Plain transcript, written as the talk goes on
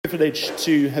privilege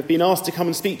to have been asked to come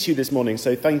and speak to you this morning.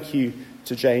 So thank you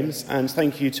to James, and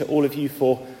thank you to all of you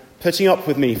for putting up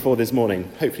with me for this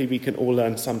morning. Hopefully we can all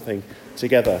learn something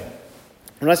together.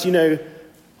 And as you know,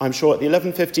 I'm sure at the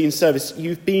 11:15 service,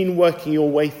 you've been working your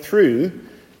way through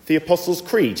the Apostles'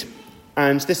 Creed.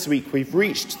 And this week we've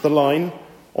reached the line,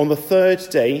 on the third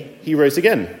day he rose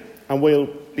again. And we'll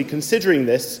be considering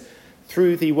this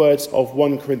through the words of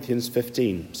 1 Corinthians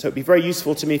 15. So it'd be very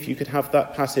useful to me if you could have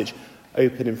that passage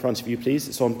open in front of you, please.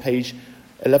 It's on page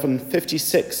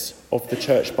 1156 of the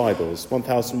Church Bibles,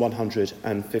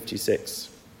 1156.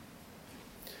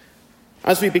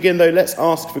 As we begin, though, let's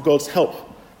ask for God's help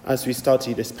as we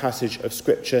study this passage of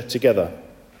Scripture together.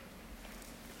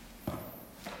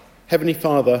 Heavenly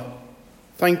Father,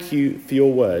 thank you for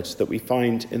your word that we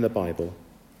find in the Bible.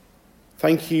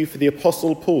 Thank you for the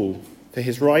Apostle Paul, for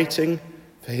his writing,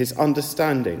 for his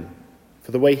understanding,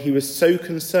 for the way he was so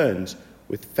concerned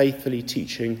with faithfully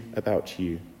teaching about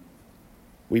you.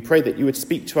 We pray that you would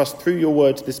speak to us through your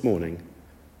word this morning.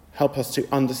 Help us to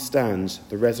understand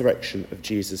the resurrection of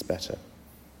Jesus better.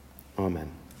 Amen.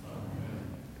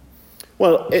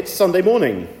 Well, it's Sunday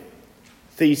morning.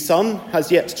 The sun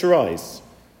has yet to rise.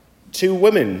 Two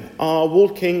women are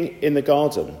walking in the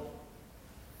garden,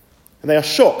 and they are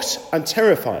shocked and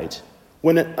terrified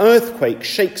when an earthquake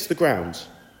shakes the ground.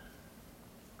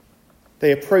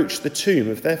 They approach the tomb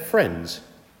of their friend,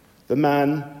 the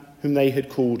man whom they had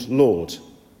called Lord.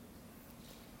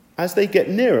 As they get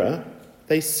nearer,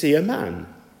 they see a man.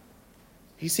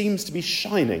 He seems to be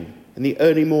shining in the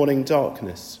early morning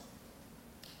darkness.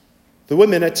 The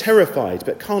women are terrified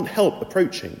but can't help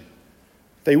approaching.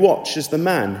 They watch as the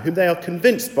man, whom they are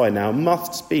convinced by now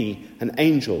must be an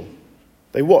angel,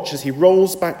 they watch as he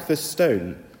rolls back the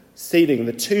stone, sealing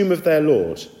the tomb of their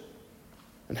Lord,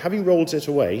 and having rolled it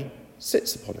away,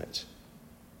 sits upon it.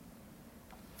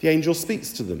 The angel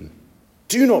speaks to them.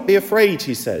 "Do not be afraid,"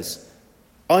 he says.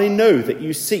 "I know that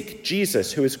you seek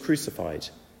Jesus who is crucified.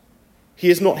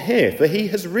 He is not here, for he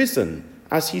has risen,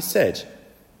 as he said.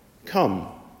 Come,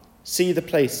 see the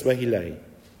place where he lay.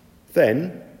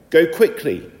 Then go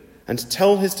quickly and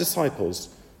tell his disciples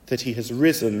that he has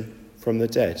risen from the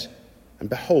dead. And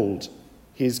behold,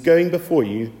 he is going before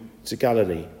you to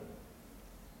Galilee.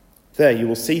 There you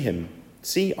will see him.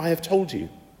 See, I have told you."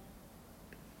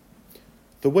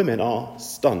 The women are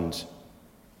stunned.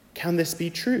 Can this be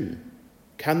true?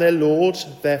 Can their Lord,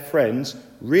 their friend,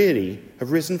 really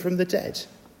have risen from the dead?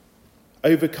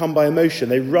 Overcome by emotion,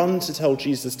 they run to tell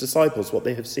Jesus' disciples what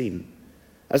they have seen.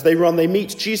 As they run, they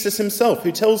meet Jesus himself,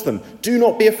 who tells them, "Do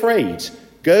not be afraid.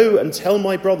 Go and tell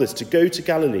my brothers to go to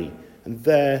Galilee, and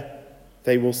there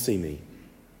they will see me."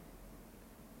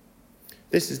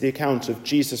 This is the account of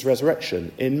Jesus'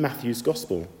 resurrection in Matthew's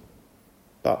Gospel.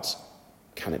 But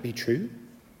can it be true?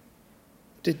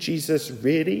 Did Jesus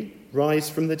really rise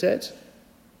from the dead?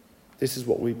 This is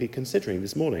what we'll be considering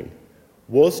this morning.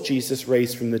 Was Jesus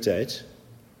raised from the dead?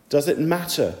 Does it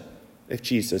matter if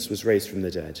Jesus was raised from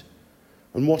the dead?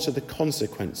 And what are the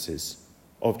consequences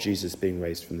of Jesus being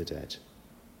raised from the dead?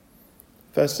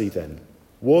 Firstly then,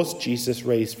 was Jesus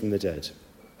raised from the dead?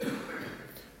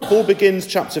 Paul begins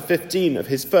chapter 15 of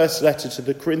his first letter to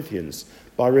the Corinthians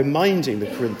by reminding the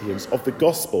Corinthians of the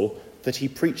gospel that he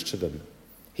preached to them.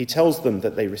 He tells them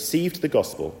that they received the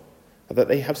gospel and that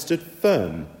they have stood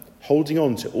firm, holding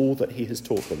on to all that he has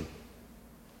taught them.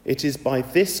 It is by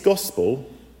this gospel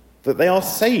that they are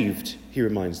saved, he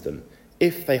reminds them,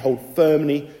 if they hold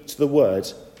firmly to the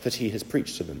word that he has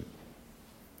preached to them.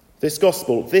 This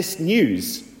gospel, this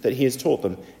news that he has taught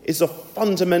them, is of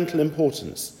fundamental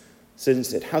importance,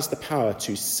 since it has the power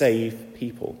to save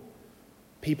people.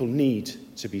 People need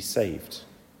to be saved.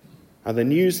 And the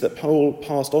news that Paul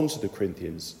passed on to the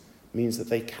Corinthians means that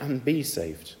they can be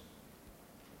saved.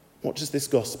 What does this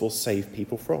gospel save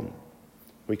people from?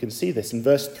 We can see this in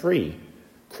verse 3.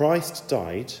 Christ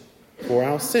died for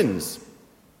our sins.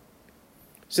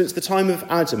 Since the time of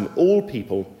Adam, all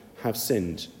people have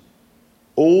sinned.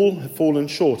 All have fallen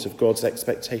short of God's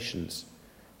expectations.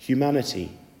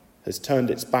 Humanity has turned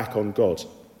its back on God.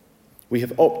 We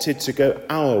have opted to go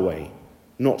our way,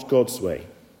 not God's way.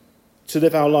 To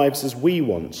live our lives as we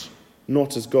want,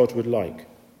 not as God would like.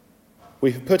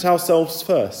 We have put ourselves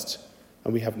first,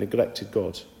 and we have neglected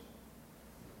God.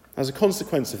 As a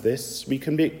consequence of this, we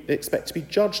can expect to be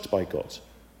judged by God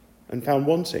and found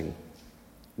wanting.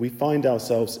 We find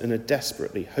ourselves in a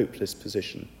desperately hopeless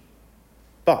position.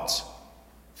 But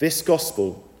this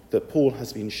gospel that Paul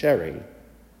has been sharing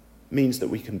means that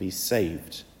we can be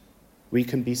saved. We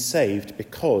can be saved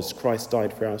because Christ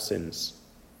died for our sins.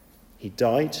 He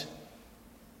died,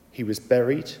 he was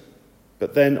buried,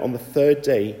 but then on the third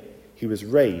day he was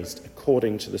raised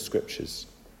according to the Scriptures.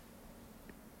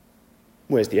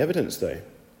 Where's the evidence, though?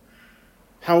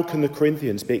 How can the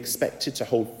Corinthians be expected to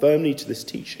hold firmly to this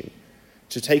teaching,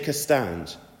 to take a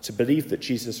stand, to believe that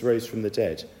Jesus rose from the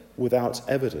dead without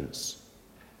evidence?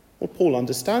 Well, Paul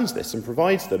understands this and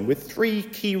provides them with 3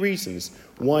 key reasons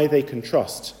why they can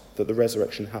trust that the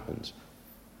resurrection happened.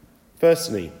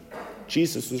 Firstly,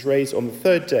 Jesus was raised on the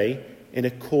 3rd day in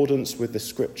accordance with the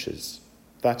Scriptures,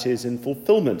 that is, in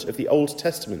fulfillment of the Old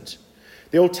Testament.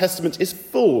 The Old Testament is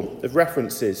full of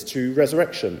references to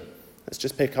resurrection. Let's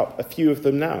just pick up a few of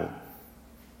them now.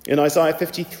 In Isaiah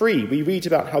 53, we read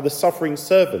about how the suffering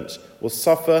servant will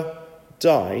suffer,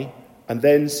 die, and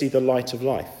then see the light of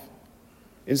life.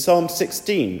 In Psalm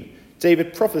 16,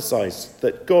 David prophesies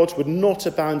that God would not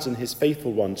abandon his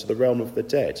faithful one to the realm of the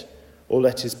dead, or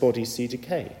let his body see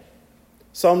decay.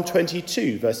 Psalm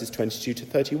 22, verses 22 to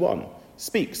 31,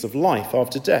 speaks of life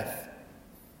after death.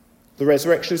 The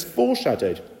resurrection is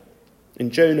foreshadowed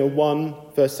in Jonah 1,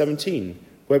 verse 17,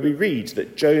 where we read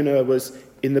that Jonah was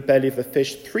in the belly of the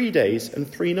fish 3 days and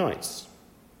 3 nights.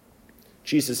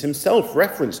 Jesus himself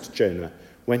referenced Jonah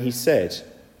when he said,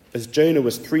 "As Jonah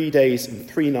was 3 days and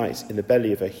 3 nights in the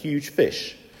belly of a huge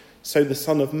fish, so the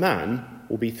Son of Man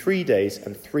will be 3 days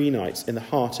and 3 nights in the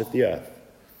heart of the earth."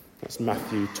 That's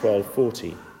Matthew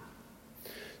 12:40.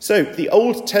 So the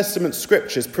Old Testament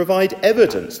scriptures provide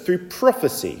evidence through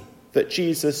prophecy that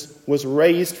Jesus was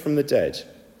raised from the dead.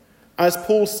 As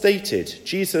Paul stated,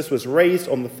 Jesus was raised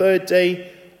on the 3rd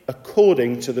day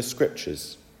according to the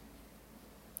Scriptures.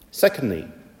 Secondly,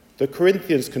 the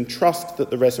Corinthians can trust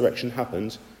that the resurrection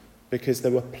happened because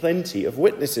there were plenty of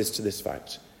witnesses to this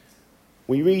fact.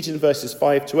 We read in verses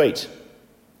 5 to 8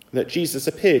 that Jesus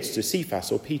appeared to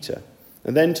Cephas or Peter,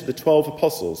 and then to the 12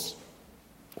 apostles.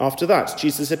 After that,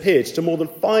 Jesus appeared to more than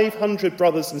 500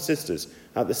 brothers and sisters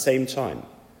at the same time.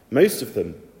 Most of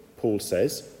them, Paul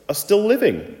says, are still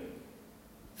living.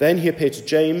 Then he appeared to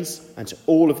James and to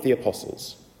all of the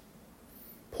apostles.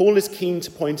 Paul is keen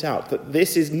to point out that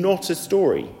this is not a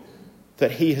story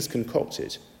that he has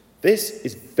concocted. This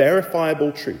is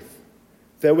verifiable truth.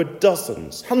 There were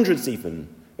dozens, hundreds even,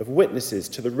 of witnesses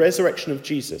to the resurrection of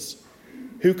Jesus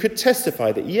who could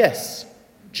testify that yes,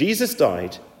 Jesus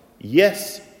died,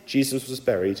 yes, Jesus was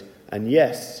buried, and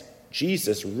yes,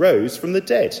 Jesus rose from the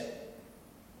dead.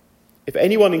 If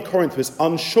anyone in Corinth was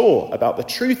unsure about the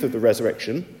truth of the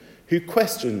resurrection, who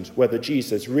questioned whether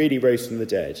Jesus really rose from the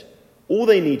dead, all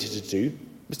they needed to do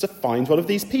was to find one of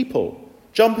these people,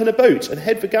 jump in a boat and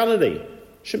head for Galilee. It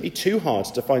shouldn't be too hard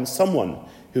to find someone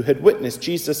who had witnessed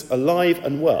Jesus alive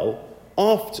and well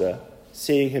after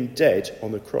seeing him dead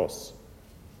on the cross.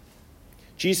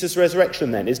 Jesus'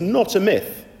 resurrection, then, is not a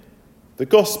myth. The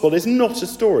gospel is not a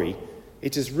story.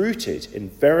 It is rooted in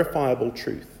verifiable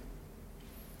truth.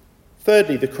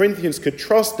 Thirdly, the Corinthians could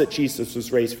trust that Jesus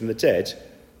was raised from the dead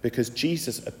because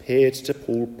Jesus appeared to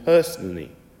Paul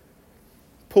personally.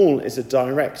 Paul is a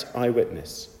direct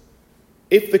eyewitness.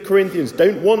 If the Corinthians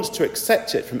don't want to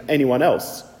accept it from anyone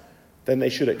else, then they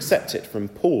should accept it from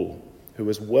Paul, who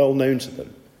was well known to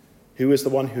them, who was the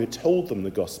one who had told them the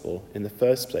gospel in the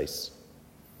first place.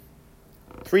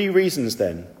 3 reasons,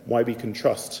 then, why we can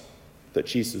trust that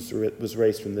Jesus was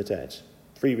raised from the dead.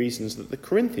 3 reasons that the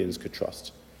Corinthians could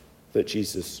trust that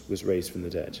Jesus was raised from the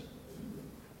dead.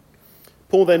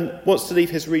 Paul then wants to leave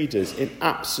his readers in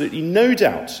absolutely no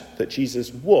doubt that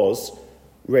Jesus was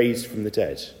raised from the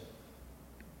dead.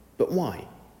 But why?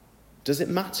 Does it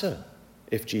matter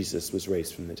if Jesus was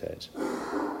raised from the dead?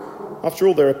 After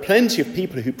all, there are plenty of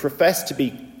people who profess to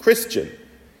be Christian,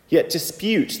 yet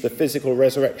dispute the physical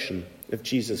resurrection of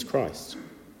Jesus Christ.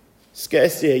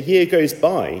 Scarcely a year goes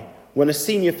by when a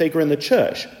senior figure in the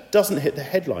church doesn't hit the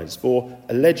headlines for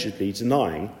allegedly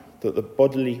denying that the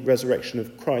bodily resurrection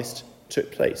of Christ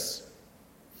took place.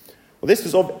 Well, this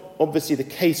was obviously the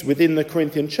case within the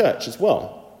Corinthian church as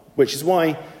well, which is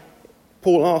why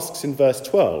Paul asks in verse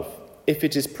 12, if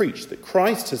it is preached that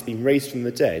Christ has been raised from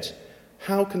the dead,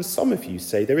 how can some of you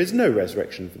say there is no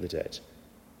resurrection from the dead?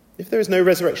 If there is no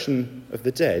resurrection of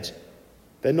the dead,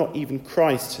 then not even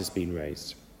Christ has been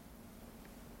raised.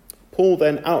 Paul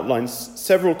then outlines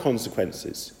several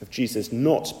consequences of Jesus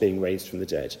not being raised from the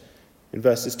dead in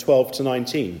verses 12 to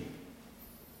 19.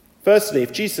 Firstly,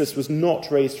 if Jesus was not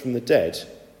raised from the dead,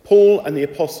 Paul and the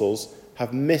apostles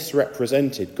have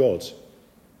misrepresented God.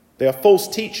 They are false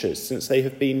teachers since they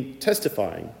have been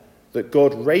testifying that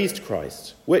God raised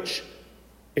Christ, which,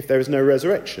 if there is no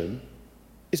resurrection,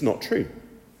 is not true.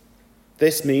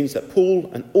 This means that Paul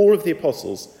and all of the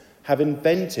apostles have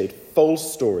invented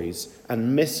false stories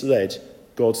and misled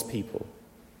God's people.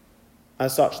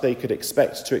 as such they could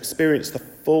expect to experience the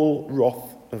full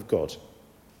wrath of God.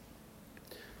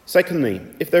 Secondly,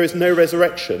 if there is no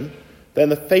resurrection, then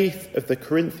the faith of the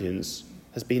Corinthians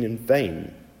has been in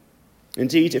vain.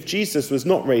 Indeed, if Jesus was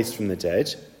not raised from the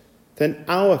dead, then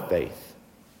our faith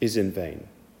is in vain.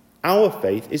 Our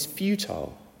faith is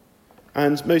futile.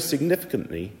 And most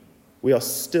significantly, we are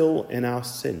still in our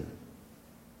sin.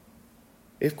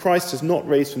 If Christ is not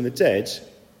raised from the dead,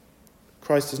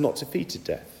 Christ has not defeated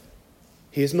death.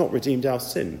 He has not redeemed our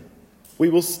sin. We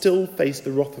will still face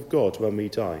the wrath of God when we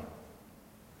die.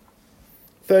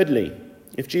 Thirdly,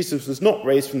 if Jesus was not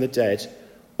raised from the dead,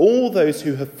 all those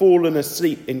who have fallen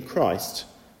asleep in Christ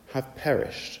have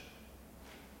perished.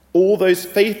 All those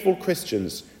faithful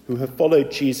Christians who have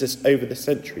followed Jesus over the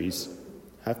centuries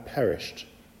have perished.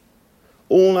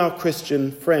 All our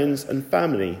Christian friends and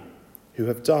family who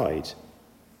have died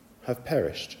have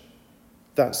perished.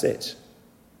 That's it.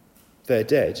 They're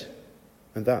dead,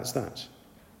 and that's that.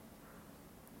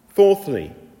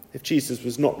 Fourthly, if Jesus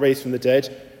was not raised from the dead,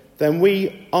 then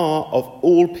we are of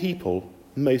all people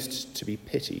most to be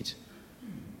pitied.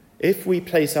 If we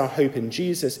place our hope in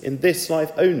Jesus in this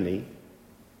life only,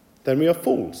 then we are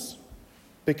fools,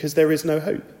 because there is no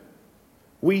hope.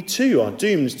 We too are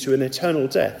doomed to an eternal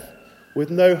death with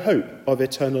no hope of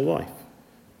eternal life.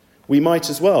 We might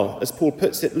as well, as Paul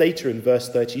puts it later in verse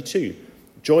 32,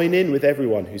 join in with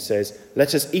everyone who says,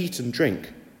 "Let us eat and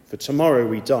drink, for tomorrow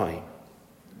we die."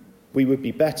 We would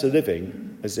be better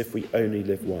living as if we only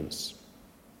live once.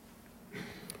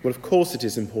 Well, of course it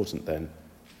is important then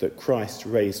that Christ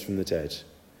raised from the dead.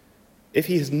 If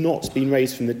he has not been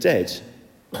raised from the dead,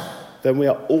 then we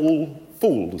are all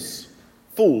fools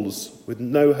with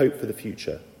no hope for the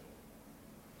future.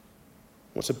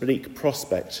 What a bleak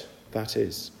prospect that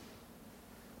is.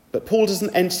 But Paul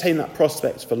doesn't entertain that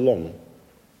prospect for long.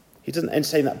 He doesn't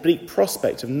entertain that bleak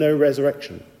prospect of no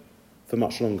resurrection for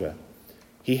much longer.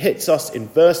 He hits us in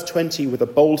verse 20 with a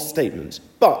bold statement.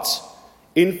 But,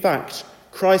 in fact,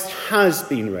 Christ has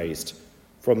been raised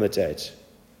from the dead.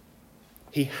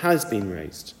 He has been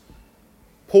raised.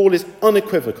 Paul is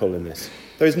unequivocal in this.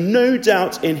 There is no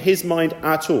doubt in his mind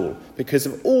at all, because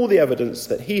of all the evidence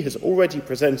that he has already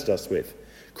presented us with.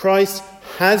 Christ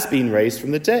has been raised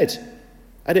from the dead.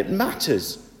 And it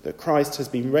matters that Christ has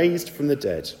been raised from the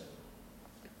dead.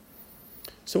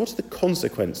 So what are the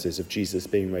consequences of Jesus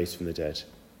being raised from the dead?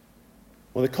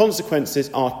 Well, the consequences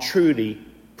are truly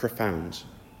profound.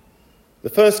 The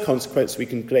first consequence we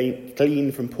can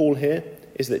glean from Paul here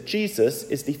is that Jesus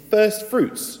is the first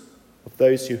fruits of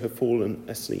those who have fallen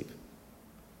asleep.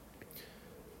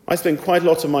 I spent quite a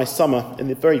lot of my summer in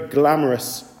the very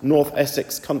glamorous North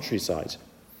Essex countryside.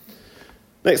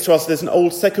 Next to us, there's an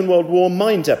old Second World War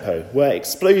mine depot where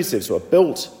explosives were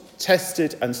built,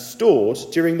 tested and stored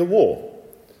during the war.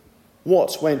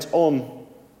 What went on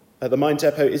at the mine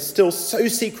depot is still so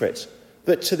secret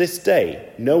that to this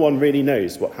day, no one really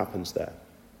knows what happens there.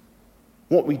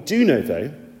 What we do know,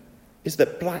 though, is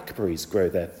that blackberries grow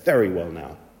there very well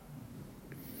now.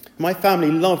 My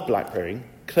family love blackberrying.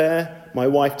 Claire, my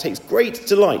wife, takes great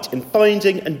delight in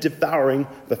finding and devouring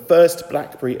the first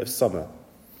blackberry of summer.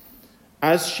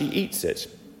 As she eats it,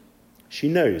 she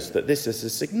knows that this is a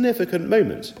significant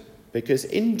moment because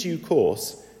in due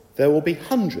course there will be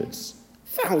hundreds,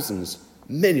 thousands,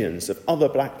 millions of other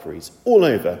blackberries all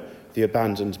over the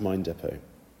abandoned mine depot.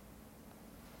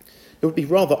 It would be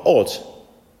rather odd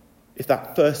if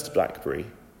that first blackberry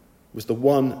was the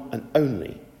one and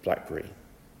only blackberry.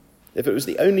 If it was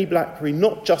the only blackberry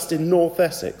not just in North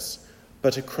Essex,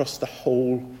 but across the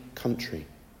whole country.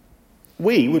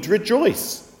 We would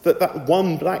rejoice that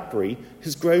one blackberry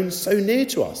has grown so near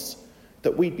to us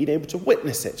that we'd been able to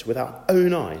witness it with our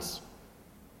own eyes.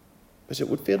 But it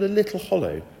would feel a little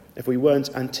hollow if we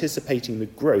weren't anticipating the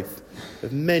growth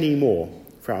of many more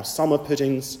for our summer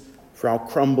puddings, for our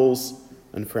crumbles,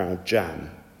 and for our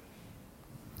jam.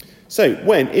 So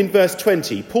when, in verse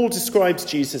 20, Paul describes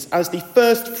Jesus as the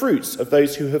first fruits of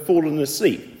those who have fallen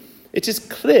asleep, it is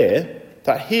clear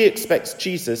that he expects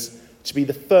Jesus to be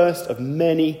the first of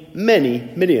many,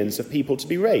 many millions of people to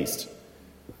be raised.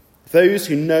 Those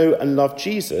who know and love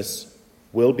Jesus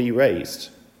will be raised.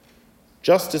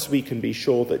 Just as we can be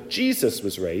sure that Jesus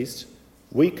was raised,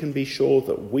 we can be sure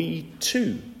that we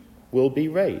too will be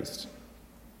raised.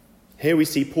 Here we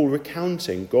see Paul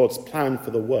recounting God's plan for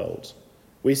the world.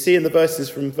 We see in the verses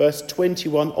from verse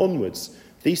 21 onwards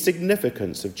the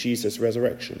significance of Jesus'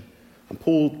 resurrection. And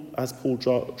Paul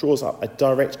draws up a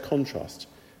direct contrast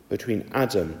between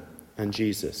Adam and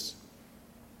Jesus.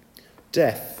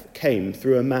 Death came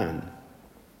through a man.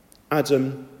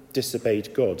 Adam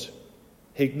disobeyed God.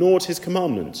 He ignored his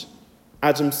commandment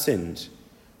Adam sinned.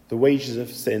 The wages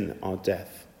of sin are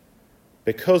death.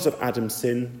 Because of Adam's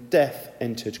sin, death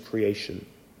entered creation.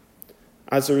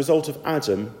 As a result of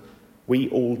Adam, we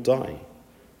all die.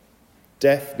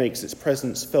 Death makes its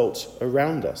presence felt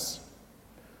around us.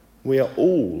 We are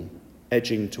all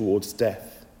edging towards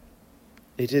death.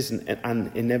 It is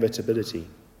an inevitability.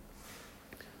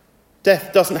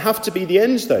 Death doesn't have to be the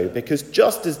end, though, because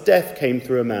just as death came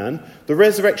through a man, the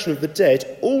resurrection of the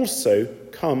dead also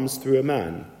comes through a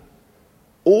man.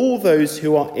 All those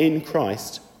who are in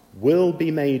Christ will be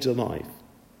made alive.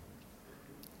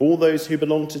 All those who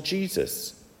belong to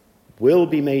Jesus will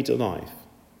be made alive.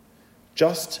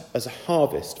 Just as a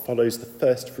harvest follows the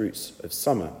first fruits of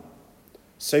summer,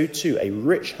 so too a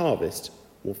rich harvest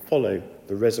will follow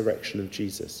the resurrection of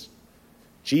Jesus.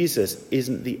 Jesus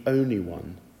isn't the only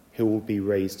one who will be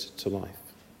raised to life.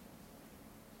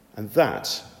 And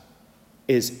that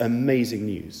is amazing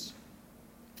news.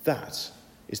 That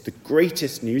is the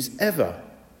greatest news ever.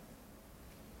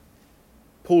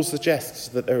 Paul suggests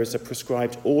that there is a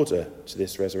prescribed order to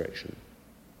this resurrection.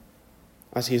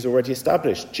 As he has already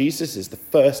established, Jesus is the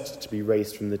first to be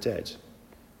raised from the dead.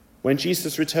 When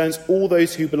Jesus returns, all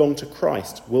those who belong to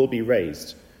Christ will be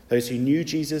raised. Those who knew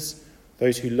Jesus,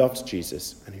 those who loved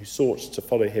Jesus, and who sought to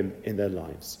follow him in their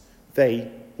lives.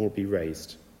 They will be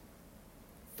raised.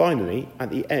 Finally, at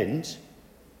the end,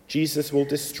 Jesus will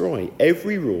destroy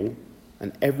every rule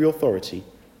and every authority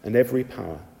and every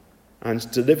power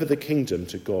and deliver the kingdom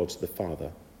to God the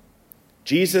Father.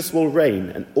 Jesus will reign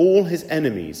and all his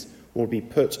enemies will be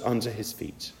put under his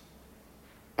feet.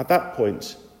 At that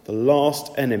point, the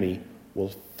last enemy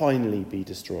will finally be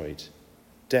destroyed,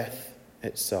 death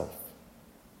itself.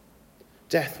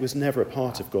 Death was never a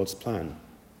part of God's plan.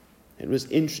 It was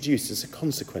introduced as a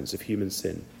consequence of human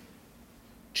sin.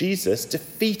 Jesus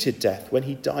defeated death when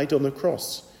he died on the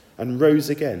cross and rose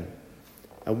again.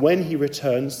 And when he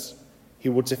returns, he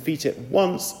will defeat it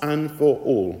once and for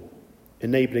all,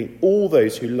 enabling all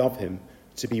those who love him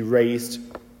to be raised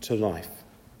to life.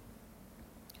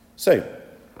 So,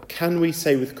 can we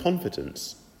say with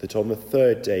confidence that on the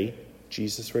third day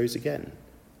Jesus rose again?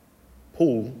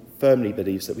 Paul firmly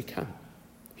believes that we can.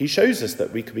 He shows us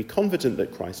that we can be confident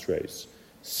that Christ rose.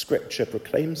 Scripture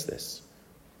proclaims this.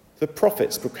 The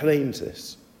prophets proclaimed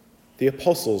this. The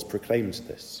apostles proclaimed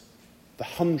this. The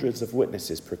hundreds of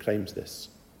witnesses proclaimed this.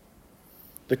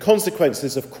 The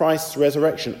consequences of Christ's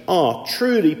resurrection are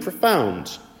truly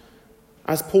profound.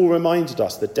 As Paul reminded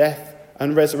us, the death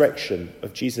and resurrection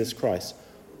of Jesus Christ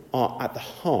are at the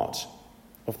heart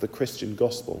of the Christian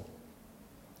gospel.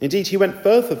 Indeed, he went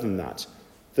further than that.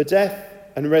 The death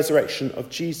and resurrection of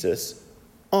Jesus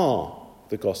are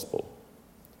the gospel.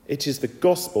 It is the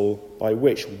gospel by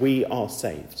which we are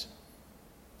saved.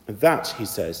 And that, he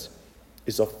says,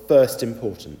 is of first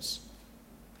importance.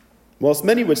 Whilst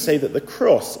many would say that the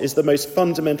cross is the most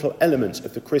fundamental element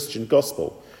of the Christian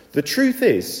gospel, the truth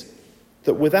is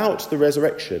that without the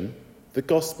resurrection, the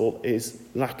gospel is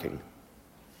lacking.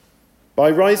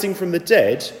 By rising from the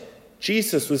dead,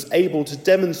 Jesus was able to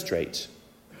demonstrate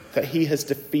that he has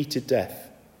defeated death.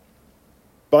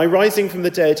 By rising from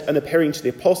the dead and appearing to the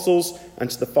apostles and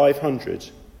to the 500,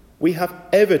 we have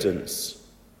evidence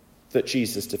that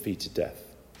Jesus defeated death.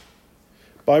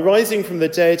 By rising from the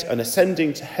dead and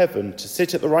ascending to heaven to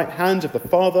sit at the right hand of the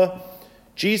Father,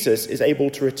 Jesus is able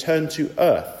to return to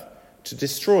earth to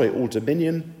destroy all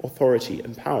dominion, authority,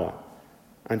 and power,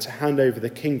 and to hand over the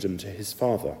kingdom to his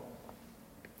Father.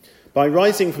 By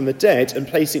rising from the dead and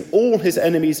placing all his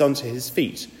enemies under his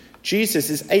feet, Jesus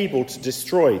is able to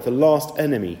destroy the last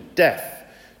enemy, death,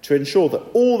 to ensure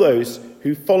that all those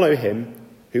who follow him,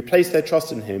 who place their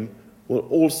trust in him, will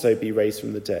also be raised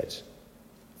from the dead.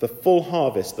 The full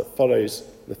harvest that follows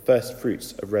the first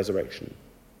fruits of resurrection.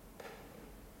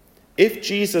 If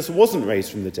Jesus wasn't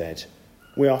raised from the dead,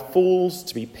 we are fools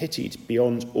to be pitied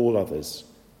beyond all others.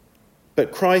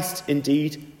 But Christ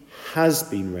indeed has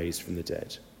been raised from the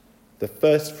dead, the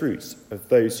first fruits of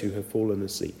those who have fallen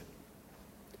asleep.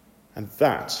 And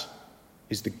that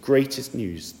is the greatest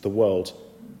news the world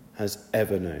has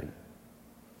ever known.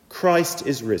 Christ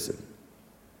is risen.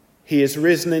 He is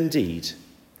risen indeed.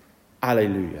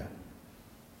 Alleluia.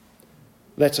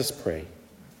 Let us pray.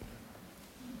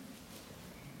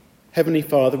 Heavenly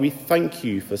Father, we thank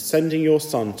you for sending your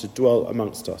Son to dwell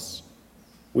amongst us.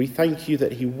 We thank you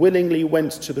that he willingly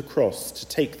went to the cross to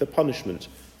take the punishment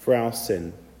for our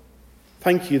sin.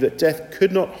 Thank you that death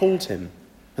could not hold him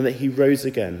and that he rose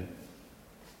again.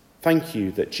 Thank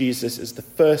you that Jesus is the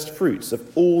first fruits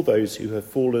of all those who have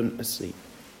fallen asleep.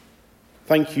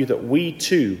 Thank you that we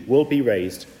too will be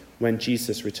raised when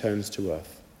Jesus returns to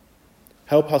earth.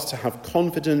 Help us to have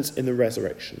confidence in the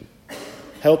resurrection.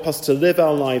 Help us to live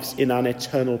our lives in an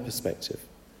eternal perspective.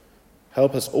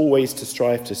 Help us always to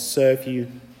strive to serve you,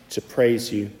 to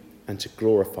praise you, and to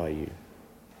glorify you.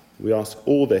 We ask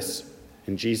all this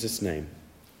in Jesus' name.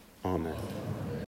 Amen.